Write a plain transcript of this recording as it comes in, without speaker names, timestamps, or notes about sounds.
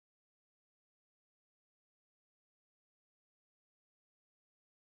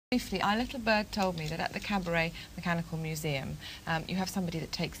Briefly, our little bird told me that at the Cabaret Mechanical Museum you have somebody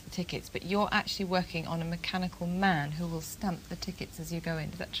that takes the tickets, but you're actually working on a mechanical man who will stamp the tickets as you go in.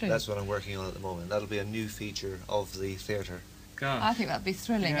 Is that true? That's what I'm working on at the moment. That'll be a new feature of the theatre. I think that'd be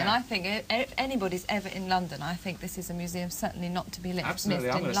thrilling, and I think if anybody's ever in London, I think this is a museum certainly not to be missed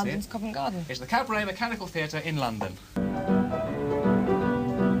in London's Covent Garden. It's the Cabaret Mechanical Theatre in London.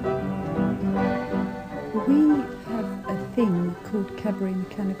 We have a thing called Cabaret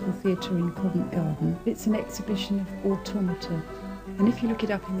Mechanical Theatre in Covent Garden. It's an exhibition of automata, and if you look it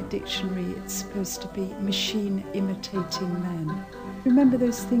up in the dictionary, it's supposed to be machine imitating man. Remember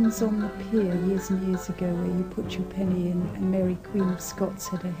those things on the pier years and years ago where you put your penny in and Mary Queen of Scots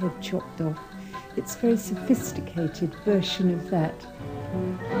had her head chopped off? It's a very sophisticated version of that.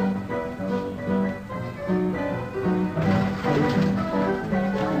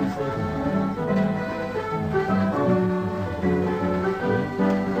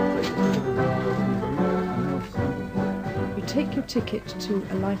 You take your ticket to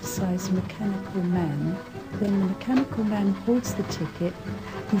a life-size mechanical man. Then the mechanical man holds the ticket,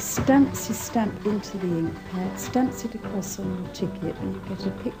 he stamps his stamp into the ink pad, stamps it across on your ticket, and you get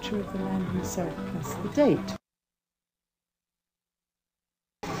a picture of the man himself plus the date.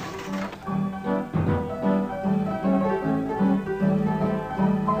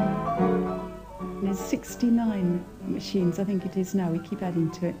 There's 69 machines, I think it is now, we keep adding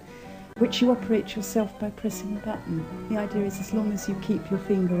to it, which you operate yourself by pressing a button. The idea is as long as you keep your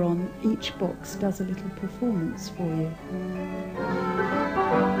finger on, each box does a little performance for you.